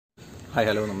Hi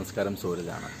hello നമസ്കാരം.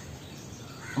 സൂരജാണ്.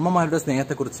 അമ്മമാരുടെ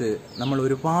സ്നേഹത്തെക്കുറിച്ച് നമ്മൾ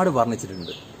ഒരുപാട്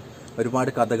വർണ്ണിച്ചിട്ടുണ്ട്. ഒരുപാട്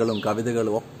കഥകളും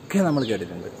കവിതകളും ഒക്കെ നമ്മൾ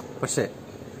കേട്ടിട്ടുണ്ട്. പക്ഷേ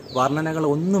വർണ്ണനകൾ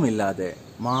ഒന്നുമില്ലാതെ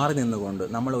മാറി നിന്നുകൊണ്ട്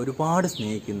നമ്മൾ ഒരുപാട്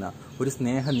സ്നേഹിക്കുന്ന ഒരു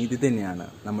സ്നേഹനിധി തന്നെയാണ്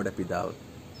നമ്മുടെ പിതാവ്,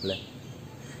 അല്ലേ?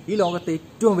 ഈ ലോകത്തെ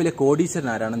ഏറ്റവും വലിയ കോടീശ്വരൻ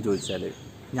ആരാണെന്ന് ചോദിച്ചാൽ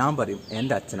ഞാൻ പറയും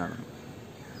എൻ്റെ അച്ഛനാണെന്ന്.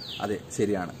 അതെ,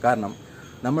 ശരിയാണ്. കാരണം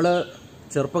നമ്മൾ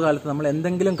ചെറുപ്പകാലത്ത് നമ്മൾ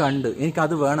എന്തെങ്കിലും കണ്ട്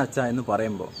എനിക്കത് വേണം അച്ഛാ എന്ന്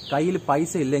പറയുമ്പോൾ കയ്യിൽ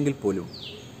പൈസ ഇല്ലെങ്കിൽ പോലും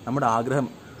നമ്മുടെ ആഗ്രഹം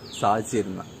സാധിച്ചു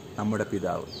തരുന്ന നമ്മുടെ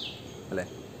പിതാവ്, അല്ലേ?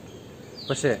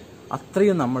 പക്ഷേ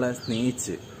അത്രയും നമ്മളെ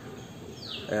സ്നേഹിച്ച്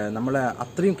നമ്മളെ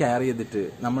അത്രയും കെയർ ചെയ്തിട്ട്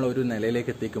നമ്മളൊരു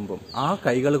നിലയിലേക്ക് എത്തിക്കുമ്പം ആ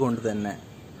കൈകൾ കൊണ്ട് തന്നെ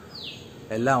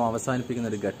എല്ലാം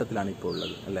അവസാനിപ്പിക്കുന്ന ഒരു ഘട്ടത്തിലാണ് ഇപ്പോൾ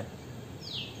ഉള്ളത്, അല്ലേ?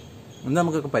 ഇന്ന്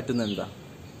നമുക്കൊക്കെ പറ്റുന്നത് എന്താ?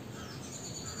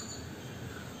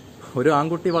 ഒരു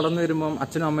ആൺകുട്ടി വളർന്നു വരുമ്പം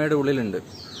അച്ഛനും അമ്മയുടെ ഉള്ളിലുണ്ട്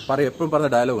എപ്പോഴും പറഞ്ഞ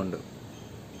ഡയലോഗുണ്ട്,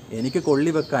 എനിക്ക്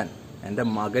കൊള്ളി വെക്കാൻ എൻ്റെ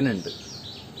മകനുണ്ട്.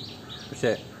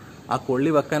 പക്ഷേ ആ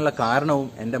കൊള്ളി വെക്കാനുള്ള കാരണവും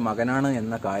എൻ്റെ മകനാണ്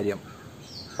എന്ന കാര്യം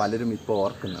പലരും ഇപ്പോൾ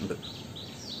ഓർക്കുന്നുണ്ട്.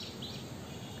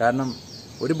 കാരണം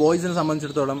ഒരു ബോയ്സിനെ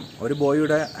സംബന്ധിച്ചിടത്തോളം ഒരു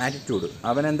ബോയിയുടെ ആറ്റിറ്റ്യൂഡ്,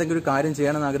 അവൻ എന്തെങ്കിലും ഒരു കാര്യം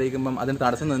ചെയ്യണമെന്ന് ആഗ്രഹിക്കുമ്പം അതിന്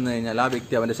തടസ്സം നിന്ന് കഴിഞ്ഞാൽ ആ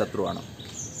വ്യക്തി അവൻ്റെ ശത്രുവാണ്,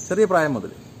 ചെറിയ പ്രായം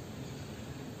മുതൽ.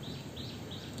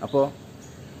 അപ്പോൾ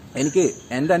എനിക്ക്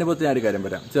എൻ്റെ അനുഭവത്തിൽ ഞാൻ ഒരു കാര്യം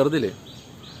പറയാം. ചെറുതിൽ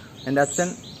എൻ്റെ അച്ഛൻ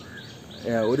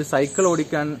ഒരു സൈക്കിൾ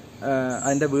ഓടിക്കാൻ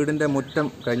അതിൻ്റെ വീടിൻ്റെ മുറ്റം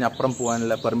കഴിഞ്ഞ് അപ്പുറം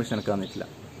പോകാനുള്ള പെർമിഷൻ എനിക്ക് തന്നിട്ടില്ല.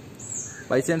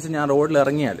 ബൈ ചാൻസ് ഞാൻ റോഡിൽ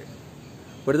ഇറങ്ങിയാൽ,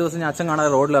 ഒരു ദിവസം ഞാൻ അച്ഛൻ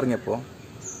കാണാതെ റോഡിൽ ഇറങ്ങിയപ്പോൾ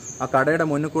ആ കടയുടെ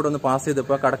മുന്നിൽ കൂടെ ഒന്ന് പാസ്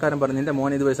ചെയ്തപ്പോൾ കടക്കാരൻ പറഞ്ഞു, എൻ്റെ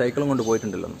മോൻ ഇതുവരെ സൈക്കിളും കൊണ്ട്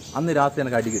പോയിട്ടുണ്ടല്ലോ. അന്ന് രാത്രി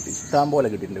എനിക്ക് അടി കിട്ടി, ഇഷ്ടം പോലെ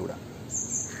കിട്ടിയിട്ടുണ്ട് ഇവിടെ.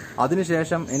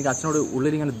 അതിനുശേഷം എനിക്ക് അച്ഛനോട്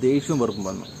ഉള്ളിലിങ്ങനെ ദേഷ്യവും വെറുപ്പും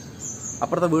വന്നു.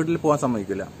 അപ്പുറത്തെ വീട്ടിൽ പോകാൻ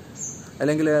സമ്മതിക്കില്ല,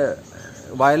 അല്ലെങ്കിൽ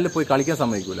വയലിൽ പോയി കളിക്കാൻ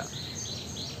സമ്മതിക്കില്ല.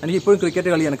 എനിക്ക് ഇപ്പോഴും ക്രിക്കറ്റ്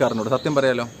കളി എനിക്ക് അറിഞ്ഞൂടെ, സത്യം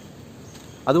പറയാലോ.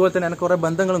 അതുപോലെ തന്നെ എനിക്ക് കുറേ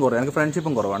ബന്ധങ്ങളും കുറവാണ്, എനിക്ക്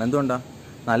ഫ്രണ്ട്ഷിപ്പും കുറവാണ്. എന്തുകൊണ്ടാണ്?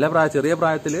 ചെറിയ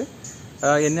പ്രായത്തിൽ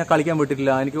എന്നെ കളിക്കാൻ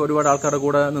വിട്ടിട്ടില്ല, എനിക്ക് ഒരുപാട് ആൾക്കാരുടെ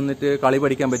കൂടെ നിന്നിട്ട് കളി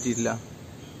പഠിക്കാൻ പറ്റിയിട്ടില്ല.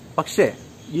 പക്ഷേ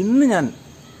ഇന്ന് ഞാൻ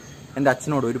എൻ്റെ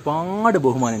അച്ഛനോട് ഒരുപാട്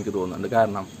ബഹുമാനം എനിക്ക് തോന്നുന്നുണ്ട്.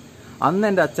 കാരണം അന്ന്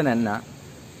എൻ്റെ അച്ഛൻ എന്നെ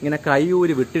ഇങ്ങനെ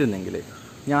കൈയൂരി വിട്ടിരുന്നെങ്കിൽ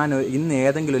ഞാൻ ഇന്ന്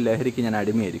ഏതെങ്കിലും ലഹരിക്ക് ഞാൻ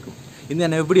അടിമയായിരിക്കും. ഇന്ന്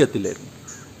ഞാൻ എവിടെ എത്തില്ലായിരുന്നു,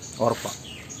 ഉറപ്പാണ്.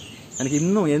 എനിക്ക്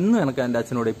എന്നും എനിക്ക് എൻ്റെ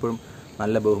അച്ഛനോട് ഇപ്പോഴും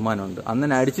നല്ല ബഹുമാനമുണ്ട്. അന്ന്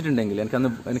എന്നെ അടിച്ചിട്ടുണ്ടെങ്കിൽ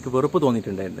എനിക്ക് വെറുപ്പ്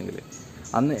തോന്നിയിട്ടുണ്ടായിരുന്നെങ്കിൽ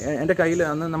അന്ന് എൻ്റെ കയ്യിൽ,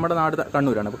 അന്ന് നമ്മുടെ നാട്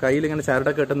കണ്ണൂരാണ്, അപ്പോൾ കയ്യിൽ ഇങ്ങനെ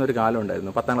ചരടൊക്കെ കെട്ടുന്ന ഒരു കാലം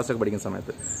ഉണ്ടായിരുന്നു 10ാം ക്ലാസ്സൊക്കെ പഠിക്കുന്ന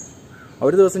സമയത്ത്.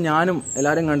 ഒരു ദിവസം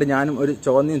എല്ലാവരും കണ്ട് ഞാനും ഒരു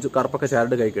ചുവന്നയും കറുപ്പൊക്കെ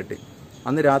ചരട് കൈ കെട്ടി.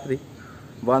 അന്ന് രാത്രി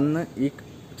വന്ന് ഈ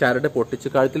ചരട് പൊട്ടിച്ച്,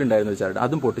 കഴുത്തിലുണ്ടായിരുന്ന ഒരു ചരട്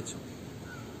അതും പൊട്ടിച്ചു.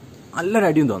 നല്ലൊരു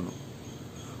അടിയും തന്നു.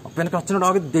 അപ്പോൾ എനിക്ക് അച്ഛനോട്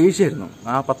ആകെ ദേഷ്യമായിരുന്നു.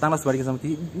 ആ 10ാം ക്ലാസ് പഠിക്കുന്ന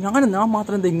സമയത്ത് ഞാൻ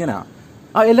മാത്രം എന്താ ഇങ്ങനെ,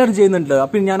 എല്ലാവരും ചെയ്യുന്നുണ്ട്,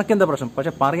 അപ്പം ഞാനൊക്കെ എന്താ പ്രശ്നം?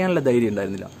 പക്ഷെ പറയാനുള്ള ധൈര്യം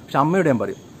ഉണ്ടായിരുന്നില്ല. പക്ഷെ അമ്മയോട് ഞാൻ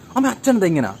പറയും, അമ്മ അച്ഛൻ എന്താ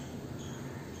ഇങ്ങനെ,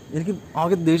 എനിക്ക്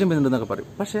ആകെ ദേഷ്യം വരുന്നുണ്ടെന്നൊക്കെ പറയും.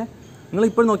 പക്ഷേ നിങ്ങൾ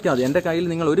ഇപ്പോൾ നോക്കിയാൽ മതി, എൻ്റെ കയ്യിൽ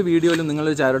നിങ്ങൾ ഒരു വീഡിയോയിലും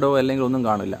നിങ്ങളൊരു ചരടോ അല്ലെങ്കിൽ ഒന്നും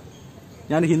കാണില്ല.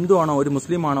 ഞാൻ ഹിന്ദു ആണോ, ഒരു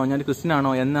മുസ്ലിം ആണോ, ഞാൻ ക്രിസ്ത്യൻ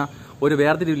ആണോ എന്ന ഒരു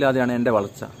വേർതിരിവില്ലാതെയാണ് എൻ്റെ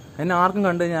വളർച്ച. എന്നെ ആർക്കും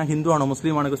കണ്ട് ഞാൻ ഹിന്ദു ആണോ,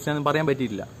 മുസ്ലിം ആണോ, ക്രിസ്ത്യൻ എന്ന് പറയാൻ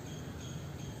പറ്റിയിട്ടില്ല.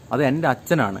 അത് എൻ്റെ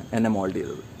അച്ഛനാണ് എന്നെ മോൾഡ്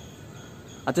ചെയ്തത്.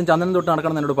 അച്ഛൻ ചന്ദനം തൊട്ട്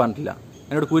നടക്കണം എന്ന് എന്നോട് പറഞ്ഞിട്ടില്ല,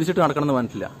 എന്നോട് കുരിച്ചിട്ട് നടക്കണം എന്ന്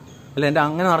പറഞ്ഞിട്ടില്ല, അല്ല എൻ്റെ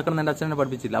അങ്ങനെ നടക്കണം എന്ന് എൻ്റെ അച്ഛനെ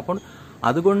പഠിപ്പിച്ചില്ല. അപ്പോൾ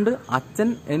അതുകൊണ്ട് അച്ഛൻ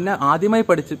എന്നെ ആദ്യമായി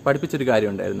പഠിപ്പിച്ചൊരു കാര്യം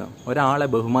ഉണ്ടായിരുന്നു, ഒരാളെ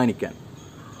ബഹുമാനിക്കാൻ.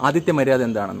 ആദ്യത്തെ മര്യാദ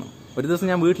എന്താണെന്ന്. ഒരു ദിവസം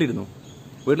ഞാൻ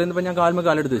വീട്ടിലിരുന്നപ്പോൾ ഞാൻ കാൽമ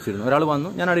കാലെടുത്ത് വെച്ചിരുന്നു. ഒരാൾ വന്നു,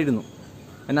 ഞാൻ അവിടെ ഇരുന്നു.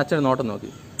 എന്നെ അച്ഛൻ നോട്ടം നോക്കി,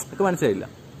 എനിക്ക് മനസ്സിലായില്ല.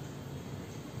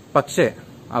 പക്ഷേ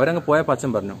അവരങ്ങ് പോയപ്പോൾ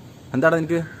അച്ഛൻ പറഞ്ഞു, എന്താണ്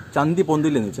എനിക്ക് ചന്തി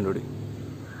പൊന്തില്ലെന്ന് അച്ഛനോട്.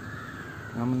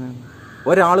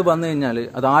 ഒരാൾ വന്നു കഴിഞ്ഞാൽ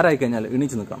അത് ആരായി കഴിഞ്ഞാൽ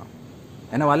എണീച്ച് നിൽക്കണം.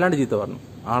 എന്നെ വല്ലാണ്ട് ചീത്ത പറഞ്ഞു,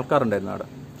 ആൾക്കാരുണ്ടായിരുന്നു അവിടെ.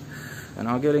 ഞാൻ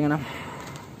നോക്കിയാലിങ്ങനെ.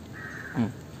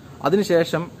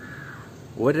 അതിനുശേഷം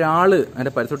ഒരാൾ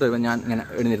എൻ്റെ പരിസരത്ത് വരുമ്പോൾ ഞാൻ ഇങ്ങനെ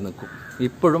എഴുന്നേറ്റ് നിൽക്കും,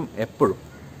 ഇപ്പോഴും എപ്പോഴും.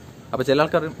 അപ്പോൾ ചില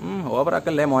ആൾക്കാർ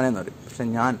ഓവറാക്കല്ലേ മോനെന്ന് പറയും. പക്ഷെ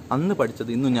ഞാൻ അന്ന്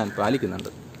പഠിച്ചത് ഇന്നും ഞാൻ പാലിക്കുന്നുണ്ട്,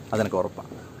 അതെനിക്ക്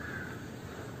ഉറപ്പാണ്.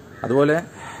 അതുപോലെ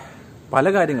പല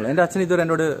കാര്യങ്ങളും എൻ്റെ അച്ഛൻ ഇതുവരെ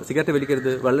എന്നോട് സിഗരറ്റ്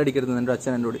വലിക്കരുത്, വെള്ളമടിക്കരുതെന്ന് എൻ്റെ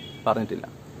അച്ഛൻ എന്നോട് പറഞ്ഞിട്ടില്ല.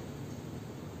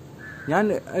 ഞാൻ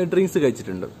ഡ്രിങ്ക്സ്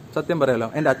കഴിച്ചിട്ടുണ്ട്, സത്യം പറയാലോ.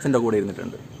 എൻ്റെ അച്ഛൻ്റെ കൂടെ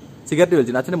ഇരുന്നിട്ടുണ്ട്, സിഗരറ്റ്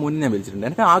വലിച്ചിട്ടുണ്ട്, അച്ഛൻ്റെ മുന്നേ വലിച്ചിട്ടുണ്ട്.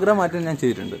 എനിക്ക് ആഗ്രഹം മാറ്റാൻ ഞാൻ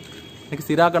ചെയ്തിട്ടുണ്ട്. എനിക്ക്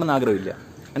സ്ഥിരമാക്കണമെന്ന് ആഗ്രഹമില്ല,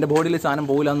 എൻ്റെ ബോഡിയിൽ സാധനം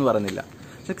പോകില്ല എന്ന് പറയുന്നില്ല.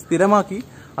 പക്ഷെ സ്ഥിരമാക്കി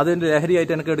അതിൻ്റെ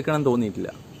ലഹരിയായിട്ട് എനിക്ക് എടുക്കണം തോന്നിയിട്ടില്ല.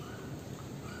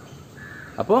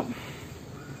 അപ്പോൾ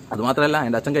അതുമാത്രമല്ല,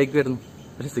 എൻ്റെ അച്ഛൻ കഴിക്കുമായിരുന്നു,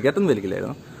 പക്ഷെ സിഗരറ്റൊന്നും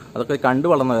വലിക്കില്ലായിരുന്നു. അതൊക്കെ കണ്ടു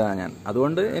വളർന്നതാണ് ഞാൻ,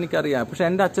 അതുകൊണ്ട് എനിക്കറിയാം. പക്ഷെ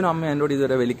എൻ്റെ അച്ഛനും അമ്മയും എന്നോട്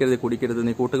ഇതുവരെ വലിക്കരുത്, കുടിക്കരുത്,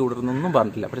 നീ കൂട്ടുകൂടരുതെന്നൊന്നും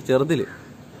പറഞ്ഞിട്ടില്ല. പക്ഷെ ചെറുതിൽ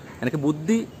എനിക്ക്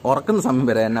ബുദ്ധി ഉറക്കുന്ന സമയം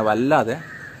വരെ എന്നെ വല്ലാതെ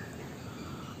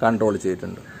കൺട്രോൾ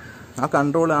ചെയ്തിട്ടുണ്ട്. ആ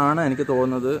കൺട്രോളാണ് എനിക്ക്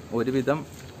തോന്നുന്നത് ഒരുവിധം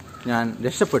ഞാൻ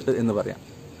രക്ഷപ്പെട്ട് എന്ന് പറയാം.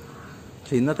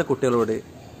 പക്ഷെ ഇന്നത്തെ കുട്ടികളോട്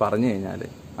പറഞ്ഞു കഴിഞ്ഞാൽ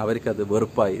അവർക്കത്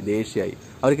വെറുപ്പായി, ദേഷ്യമായി.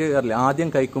 അവർക്ക് അറിയില്ല, ആദ്യം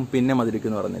കഴിക്കും പിന്നെ മധുരിക്കും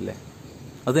എന്ന് പറഞ്ഞില്ലേ,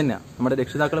 അത് തന്നെയാണ് നമ്മുടെ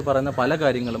രക്ഷിതാക്കൾ പറയുന്ന പല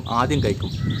കാര്യങ്ങളും. ആദ്യം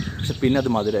കഴിക്കും, പക്ഷെ പിന്നെ അത്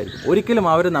മധുരമായിരിക്കും. ഒരിക്കലും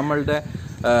അവർ നമ്മളുടെ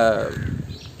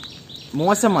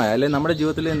മോശമായ അല്ലെങ്കിൽ നമ്മുടെ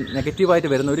ജീവിതത്തിൽ നെഗറ്റീവായിട്ട്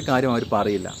വരുന്ന ഒരു കാര്യം അവർ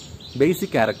പറയില്ല.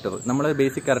 ബേസിക് ക്യാരക്ടർ, നമ്മുടെ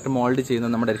ബേസിക് ക്യാരക്ടർ മോൾഡ് ചെയ്യുന്ന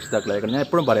നമ്മുടെ രക്ഷിതാക്കളായിരിക്കണം. ഞാൻ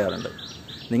എപ്പോഴും പറയാറുണ്ട്,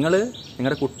 നിങ്ങൾ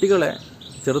നിങ്ങളുടെ കുട്ടികളെ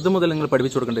ചെറുതു മുതൽ നിങ്ങൾ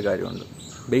പഠിപ്പിച്ചു കൊടുക്കേണ്ട കാര്യമുണ്ട്.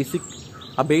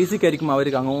 ബേസിക് ആയിരിക്കും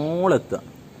അവർക്ക് അങ്ങോളെത്തുക.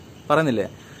 പറയുന്നില്ലേ,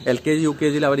 LKG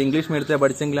UKGയിൽ അവർ ഇംഗ്ലീഷ് മീഡിയത്തിൽ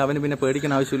പഠിച്ചെങ്കിൽ അവന് പിന്നെ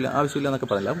പേടിക്കാൻ ആവശ്യമില്ല എന്നൊക്കെ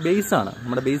പറഞ്ഞില്ല. ബേസാണ്,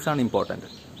 നമ്മുടെ ബേസാണ് ഇമ്പോർട്ടൻറ്റ്.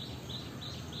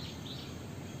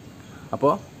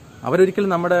 അപ്പോൾ അവരൊരിക്കലും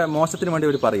നമ്മുടെ മോശത്തിന് വേണ്ടി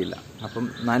അവർ പറയില്ല. അപ്പം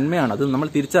നന്മയാണ് അത് നമ്മൾ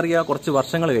തിരിച്ചറിയുക കുറച്ച്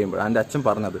വർഷങ്ങൾ കഴിയുമ്പോൾ. എൻ്റെ അച്ഛൻ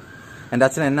പറഞ്ഞത്, എൻ്റെ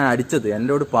അച്ഛൻ എന്നെ അടിച്ചത്,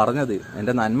 എന്നോട് പറഞ്ഞത്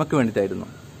എൻ്റെ നന്മയ്ക്ക് വേണ്ടിയിട്ടായിരുന്നു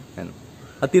എന്ന്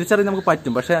അത് തിരിച്ചറിയാൻ നമുക്ക്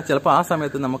പറ്റും. പക്ഷേ ചിലപ്പോൾ ആ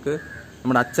സമയത്ത് നമുക്ക്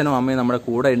നമ്മുടെ അച്ഛനും അമ്മയും നമ്മുടെ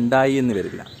കൂടെ ഉണ്ടായി എന്ന്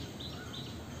വരില്ല.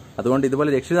 അതുകൊണ്ട്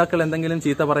ഇതുപോലെ രക്ഷിതാക്കൾ എന്തെങ്കിലും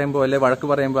ചീത്ത പറയുമ്പോൾ അല്ലെങ്കിൽ വഴക്ക്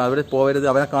പറയുമ്പോൾ അവിടെ പോകരുത്,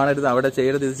 അവരെ കാണരുത്, അവിടെ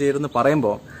ചെയ്യരുത്, ഇത് ചെയ്യരുതെന്ന്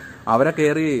പറയുമ്പോൾ അവരെ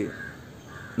കയറി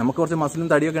നമുക്ക് കുറച്ച് മസിലും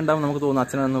തടിയൊക്കെ ഉണ്ടാവും നമുക്ക് തോന്നും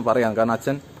അച്ഛനെന്ന് പറയാം. കാരണം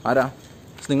അച്ഛൻ ആരാ?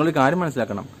 നിങ്ങളൊരു കാര്യം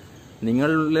മനസ്സിലാക്കണം,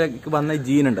 നിങ്ങളിലേക്ക് വന്ന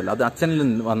ജീൻ ഉണ്ടല്ലോ അത് അച്ഛനിൽ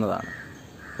നിന്ന് വന്നതാണ്.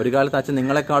 ഒരു കാലത്ത് അച്ഛൻ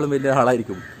നിങ്ങളെക്കാളും വലിയ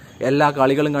ആളായിരിക്കും. എല്ലാ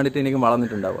കളികളും കണ്ടിട്ട് എനിക്ക്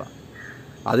വളർന്നിട്ടുണ്ടാവുക.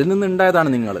 അതിൽ നിന്നുണ്ടായതാണ്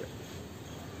നിങ്ങൾ.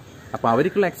 അപ്പോൾ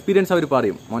അവർക്കുള്ള എക്സ്പീരിയൻസ് അവർ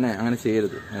പറയും, മോനെ അങ്ങനെ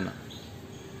ചെയ്യരുത് എന്ന്.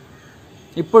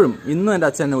 ഇപ്പോഴും ഇന്നും എൻ്റെ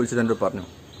അച്ഛൻ എന്നെ വിളിച്ചിട്ട് എൻ്റെ പറഞ്ഞു,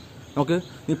 നോക്ക്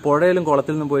നീ പുഴയിലും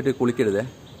കുളത്തിൽ നിന്നും പോയിട്ട് കുളിക്കരുതേ,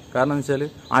 കാരണം എന്ന് വെച്ചാൽ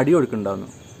അടിയൊഴുക്കുണ്ടാവുന്നു.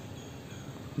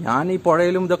 ഞാൻ ഈ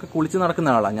പുഴയിലും ഇതൊക്കെ കുളിച്ച് നടക്കുന്ന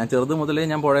ആളാണ്. ഞാൻ ചെറുത് മുതലേ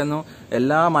ഞാൻ പുഴയിൽ നിന്ന്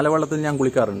എല്ലാ മലവെള്ളത്തിലും ഞാൻ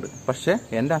കുളിക്കാറുണ്ട്. പക്ഷേ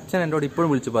എൻ്റെ അച്ഛൻ എന്നോട് ഇപ്പോഴും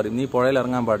വിളിച്ച് പറയും, നീ പുഴയിൽ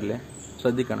ഇറങ്ങാൻ പാടില്ലേ,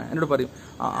 ശ്രദ്ധിക്കണേ. എന്നോട് പറയും,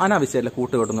 അനാവശ്യമല്ല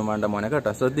കൂട്ടുകെട്ടൊന്നും വേണ്ട മോനെ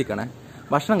കേട്ടോ, ശ്രദ്ധിക്കണേ,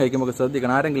 ഭക്ഷണം കഴിക്കുമ്പോൾ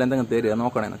ശ്രദ്ധിക്കണം, ആരെങ്കിലും എന്തെങ്കിലും തരിക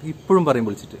നോക്കണേ എന്നൊക്കെ ഇപ്പോഴും പറയും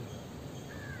വിളിച്ചിട്ട്.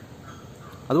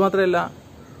 അതുമാത്രമല്ല,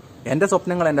 എൻ്റെ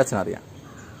സ്വപ്നങ്ങൾ എൻ്റെ അച്ഛനറിയാം.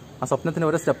 ആ സ്വപ്നത്തിന്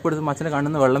ഓരോ സ്റ്റെപ്പ് എടുത്തുമ്പോൾ അച്ഛനെ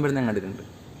കണ്ണുന്ന വെള്ളം വരുന്ന ഞാൻ കണ്ടിട്ടുണ്ട്.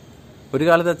 ഒരു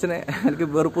കാലത്ത് അച്ഛനെ എനിക്ക്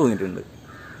വെറുപ്പ് തോന്നിയിട്ടുണ്ട്,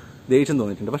 ദേഷ്യം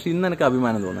തോന്നിയിട്ടുണ്ട്. പക്ഷെ ഇന്ന് എനിക്ക്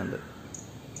അഭിമാനം തോന്നുന്നുണ്ട്.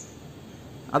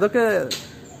 അതൊക്കെ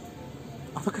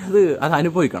അത്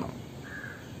അനുഭവിക്കണം.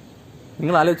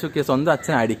 നിങ്ങൾ ആലോചിച്ച് നോക്കിയാൽ സ്വന്തം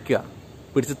അച്ഛനെ അടിക്കുക,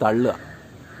 പിടിച്ച് തള്ളുക,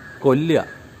 കൊല്ലുക,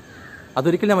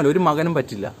 അതൊരിക്കലും നമ്മൾ ഒരു മകനും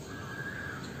പറ്റില്ല.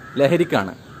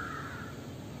 ലഹരിക്കാണ്.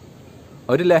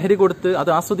 ഒരു ലഹരി കൊടുത്ത് അത്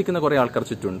ആസ്വദിക്കുന്ന കുറേ ആൾക്കാർ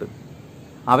ചുറ്റുമുണ്ട്.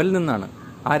 അവരിൽ നിന്നാണ്,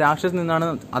 ആ രാക്ഷസിൽ നിന്നാണ്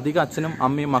അധികം അച്ഛനും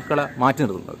അമ്മയും മക്കളെ മാറ്റി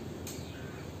നിർത്തുന്നത്.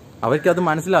 അവർക്കത്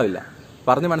മനസ്സിലാവില്ല,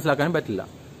 പറഞ്ഞ് മനസ്സിലാക്കാനും പറ്റില്ല.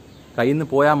 കയ്യിൽ നിന്ന്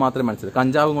പോയാൽ മാത്രമേ മനസ്സിലാവും.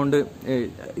 കഞ്ചാവ് കൊണ്ട്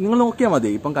നിങ്ങൾ നോക്കിയാൽ മതി.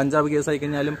 ഇപ്പം കഞ്ചാവ് കേസായി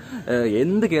കഴിഞ്ഞാലും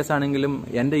എന്ത് കേസാണെങ്കിലും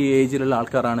എൻ്റെ ഈ ഏജിലുള്ള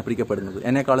ആൾക്കാരാണ് പിടിക്കപ്പെടുന്നത്.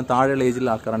 എന്നെക്കാളും താഴെയുള്ള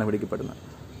ഏജിലുള്ള ആൾക്കാരാണ് പിടിക്കപ്പെടുന്നത്.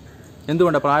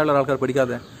 എന്തുകൊണ്ടാണ് പ്രായമുള്ള ആൾക്കാർ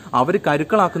പിടിക്കാതെ? അവർ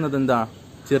കരുക്കളാക്കുന്നത് എന്താ?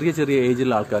 ചെറിയ ചെറിയ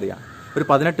ഏജിലുള്ള ആൾക്കാരെയാണ്. ഒരു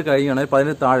 18 കഴിയണം,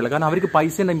 18 താഴെയുള്ള. കാരണം അവർക്ക്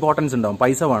പൈസേൻ്റെ ഇമ്പോർട്ടൻസ് ഉണ്ടാവും.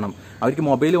 പൈസ വേണം, അവർക്ക്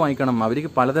മൊബൈൽ വാങ്ങിക്കണം,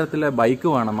 അവർക്ക് പലതരത്തിലുള്ള ബൈക്ക്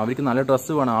വേണം, അവർക്ക് നല്ല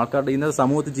ഡ്രസ്സ് വേണം. ആൾക്കാരുടെ ഇന്നത്തെ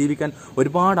സമൂഹത്തിൽ ജീവിക്കാൻ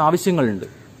ഒരുപാട് ആവശ്യങ്ങളുണ്ട്.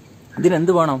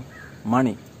 ഇതിനെന്ത് വേണം?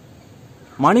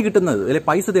 മണി കിട്ടുന്നത് അല്ലെങ്കിൽ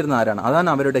പൈസ തരുന്ന ആരാണ്? അതാണ്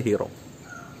അവരുടെ ഹീറോ.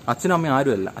 അച്ഛനും അമ്മയും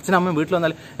ആരുമല്ല. അച്ഛനും അമ്മയും വീട്ടിൽ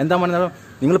വന്നാൽ എന്താ പറഞ്ഞാൽ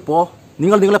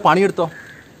നിങ്ങൾ നിങ്ങളെ പണിയെടുത്തോ,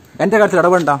 എൻ്റെ കാര്യത്തിൽ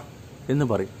ഇടപെടണ്ട എന്ന്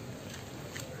പറയും.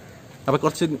 അപ്പോൾ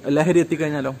കുറച്ച് ലഹരി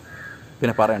എത്തിക്കഴിഞ്ഞാലോ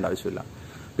പിന്നെ പറയേണ്ട ആവശ്യമില്ല.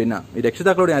 പിന്നെ ഈ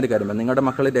രക്ഷിതാക്കളോട് ഞാനൊരു കാര്യം, നിങ്ങളുടെ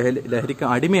മക്കൾ ലഹരിക്ക്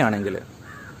അടിമയാണെങ്കിൽ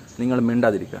നിങ്ങൾ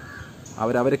മിണ്ടാതിരിക്കുക,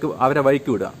 അവരെ വഴിക്ക്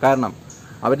വിടുക. കാരണം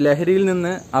അവർ ലഹരിയിൽ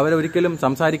നിന്ന് അവരൊരിക്കലും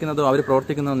സംസാരിക്കുന്നതോ അവർ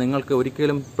പ്രവർത്തിക്കുന്നതോ നിങ്ങൾക്ക്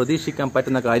ഒരിക്കലും പ്രതീക്ഷിക്കാൻ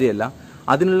പറ്റുന്ന കാര്യമല്ല.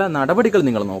 അതിനുള്ള നടപടികൾ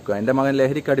നിങ്ങൾ നോക്കുക. എൻ്റെ മകൻ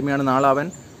ലഹരിക്ക് അടിമയാണ്, നാളെ അവൻ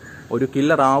ഒരു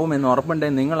കില്ലർ ആവും എന്ന്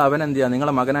ഉറപ്പുണ്ടെങ്കിൽ നിങ്ങൾ അവൻ എന്ത് ചെയ്യുക,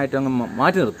 നിങ്ങളെ മകനായിട്ട് അങ്ങ്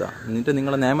മാറ്റി നിർത്തുക. എന്നിട്ട്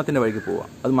നിങ്ങളെ നിയമത്തിൻ്റെ വഴിക്ക് പോവുക.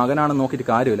 അത് മകനാണെന്ന് നോക്കിയിട്ട്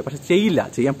കാര്യമില്ല. പക്ഷെ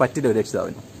ചെയ്യാൻ പറ്റില്ല ഒരു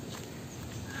രക്ഷിതാവിന്.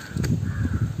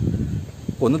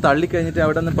 ഒന്ന് തള്ളിക്കഴിഞ്ഞിട്ട്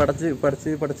അവിടെ നിന്ന്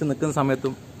പഠിച്ച് നിൽക്കുന്ന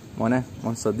സമയത്തും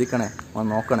മോൻ ശ്രദ്ധിക്കണേ, മോൻ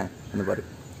നോക്കണേ എന്ന് പറയും.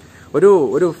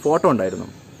 ഒരു ഫോട്ടോ ഉണ്ടായിരുന്നു.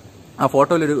 ആ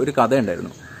ഫോട്ടോയിൽ ഒരു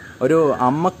കഥയുണ്ടായിരുന്നു. ഒരു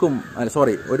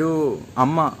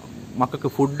അമ്മ മക്കൾക്ക്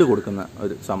ഫുഡ് കൊടുക്കുന്ന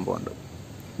ഒരു സംഭവമുണ്ട്.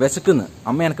 വിശക്കുന്നു,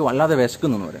 അമ്മ എനിക്ക് വല്ലാതെ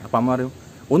വിശക്കുന്നു എന്ന് പറയും. അപ്പം അമ്മ പറയും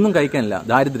ഒന്നും കഴിക്കാനില്ല,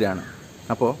 ദാരിദ്ര്യമാണ്.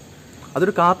 അപ്പോൾ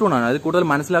അതൊരു കാർട്ടൂണാണ്, അതിൽ കൂടുതൽ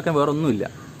മനസ്സിലാക്കാൻ വേറെ ഒന്നുമില്ല.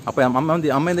 അപ്പോൾ അമ്മ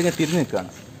എന്തെങ്കിലും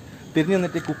തിരിഞ്ഞു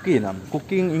നിന്നിട്ട്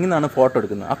കുക്കിംഗ് ഇങ്ങനെയാണ് ഫോട്ടോ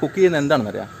എടുക്കുന്നത്. ആ കുക്ക് ചെയ്യുന്നത്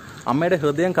എന്താണെന്നറിയാം? അമ്മയുടെ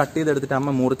ഹൃദയം കട്ട് ചെയ്തെടുത്തിട്ട്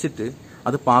അമ്മ മുറിച്ചിട്ട്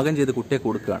അത് പാകം ചെയ്ത് കുട്ടിയെ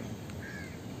കൊടുക്കുകയാണ്.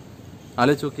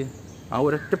 ആലോചിച്ച് നോക്കിയേ, ആ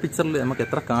ഒരൊറ്റ പിക്ചറിൽ നമുക്ക്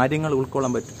എത്ര കാര്യങ്ങൾ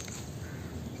ഉൾക്കൊള്ളാൻ പറ്റും.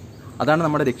 അതാണ്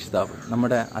നമ്മുടെ രക്ഷിതാവ്,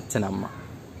 നമ്മുടെ അച്ഛനമ്മ.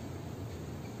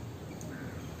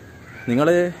 നിങ്ങൾ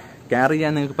കെയർ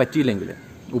ചെയ്യാൻ നിങ്ങൾക്ക് പറ്റിയില്ലെങ്കിൽ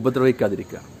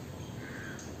ഉപദ്രവിക്കാതിരിക്കുക.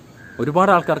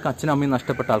 ഒരുപാട് ആൾക്കാർക്ക് അച്ഛനും അമ്മയും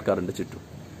നഷ്ടപ്പെട്ട ആൾക്കാരുണ്ട് ചുറ്റും,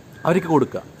 അവർക്ക്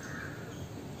കൊടുക്കുക.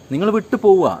 നിങ്ങൾ വിട്ടു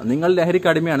പോവുക. നിങ്ങൾ ലഹരിക്ക്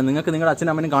അടിമയാണ്, നിങ്ങൾക്ക് നിങ്ങളുടെ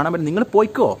അച്ഛനും അമ്മനും കാണാൻ പറ്റും, നിങ്ങൾ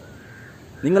പോയിക്കോ,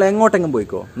 നിങ്ങൾ എങ്ങോട്ടെങ്കിലും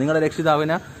പോയിക്കോ. നിങ്ങളുടെ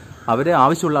രക്ഷിതാവിനെ അവരെ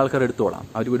ആവശ്യമുള്ള ആൾക്കാർ എടുത്തോളാം.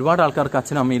 അവർ ഒരുപാട് ആൾക്കാർക്ക്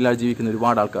അച്ഛനും അമ്മയും ഇല്ലാതെ ജീവിക്കുന്ന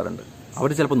ഒരുപാട് ആൾക്കാരുണ്ട്. അവർ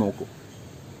ചിലപ്പോൾ നോക്കും.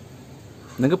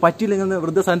 നിങ്ങൾക്ക് പറ്റിയില്ലെങ്കിൽ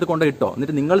വൃദ്ധസ്ഥാനത്ത് കൊണ്ടുപോയിട്ടോ,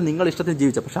 എന്നിട്ട് നിങ്ങൾ ഇഷ്ടത്തിന്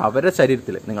ജീവിച്ച, പക്ഷെ അവരുടെ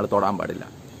ശരീരത്തിൽ നിങ്ങൾ തൊടാൻ പാടില്ല,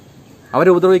 അവരെ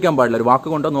ഉപദ്രവിക്കാൻ പാടില്ല. ഒരു വാക്ക്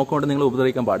കൊണ്ടോ നോക്കുകൊണ്ടോ നിങ്ങൾ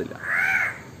ഉപദ്രവിക്കാൻ പാടില്ല.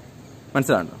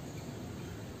 മനസ്സിലാണോ?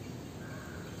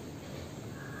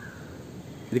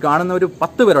 ഇത് കാണുന്ന ഒരു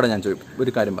 10 പേരോടെ ഞാൻ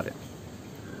ഒരു കാര്യം പറയാം.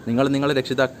 നിങ്ങളെ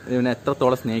രക്ഷിതാവിനെ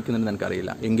എത്രത്തോളം സ്നേഹിക്കുന്നുണ്ടെന്ന്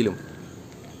എനിക്കറിയില്ല. എങ്കിലും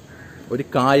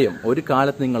ഒരു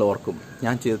കാലത്ത് നിങ്ങൾ ഓർക്കും,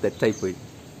 ഞാൻ ചെയ്ത് തെറ്റായിപ്പോയി.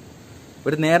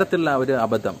 ഒരു നേരത്തുള്ള ഒരു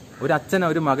അബദ്ധം. ഒരു അച്ഛൻ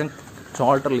ഒരു മകൻ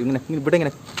ഷോൾഡറിൽ ഇവിടെ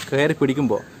ഇങ്ങനെ കയറി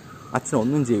പിടിക്കുമ്പോൾ അച്ഛൻ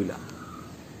ഒന്നും ചെയ്യില്ല.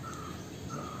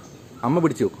 അമ്മ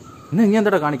പിടിച്ചു വെക്കും, ഇന്ന് ഇനി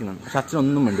എന്താ കാണിക്കുന്നത്. പക്ഷെ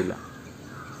അച്ഛനൊന്നും വേണ്ടില്ല.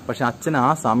 പക്ഷെ അച്ഛൻ ആ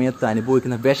സമയത്ത്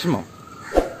അനുഭവിക്കുന്ന വിഷമം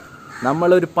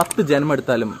നമ്മളൊരു 10 ജന്മം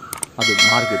എടുത്താലും അത്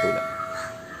മാറി കിട്ടൂല.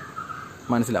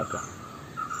 മനസ്സിലാക്കുക.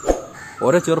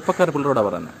 ഓരോ ചെറുപ്പക്കാർ പിള്ളേരോടാണ്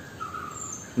പറയുന്നത്,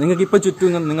 നിങ്ങൾക്ക് ഇപ്പം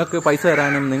ചുറ്റും നിങ്ങൾക്ക് പൈസ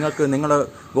തരാനും നിങ്ങൾക്ക് നിങ്ങളെ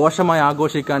ഘോഷമായി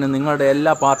ആഘോഷിക്കാനും നിങ്ങളുടെ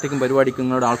എല്ലാ പാർട്ടിക്കും പരിപാടിക്കും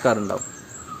നിങ്ങളുടെ ആൾക്കാരുണ്ടാവും.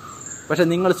 പക്ഷെ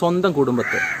നിങ്ങൾ സ്വന്തം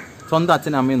കുടുംബത്തെ, സ്വന്തം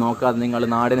അച്ഛനും അമ്മയും നോക്കാതെ നിങ്ങൾ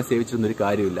നാടിനെ സേവിച്ചിരുന്നൊരു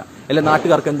കാര്യമില്ല. അല്ലെ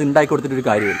നാട്ടുകാർക്ക് എന്ത് ഉണ്ടാക്കി കൊടുത്തിട്ടൊരു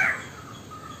കാര്യമില്ല.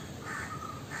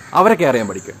 അവരെ കെയർ ചെയ്യാൻ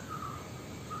പഠിക്കുക,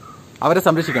 അവരെ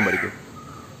സംരക്ഷിക്കാൻ പഠിക്കും.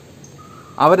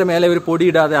 അവരുടെ മേലെ ഒരു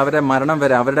പൊടിയിടാതെ അവരുടെ മരണം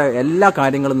വരെ അവരുടെ എല്ലാ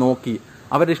കാര്യങ്ങളും നോക്കി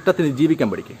അവരുടെ ഇഷ്ടത്തിന് ജീവിക്കാൻ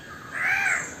പഠിക്കുക.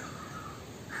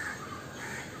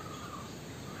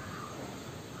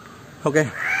 ഓക്കെ,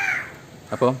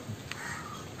 അപ്പോൾ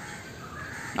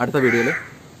അടുത്ത വീഡിയോയിൽ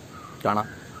കാണാം.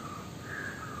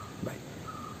 ബൈ.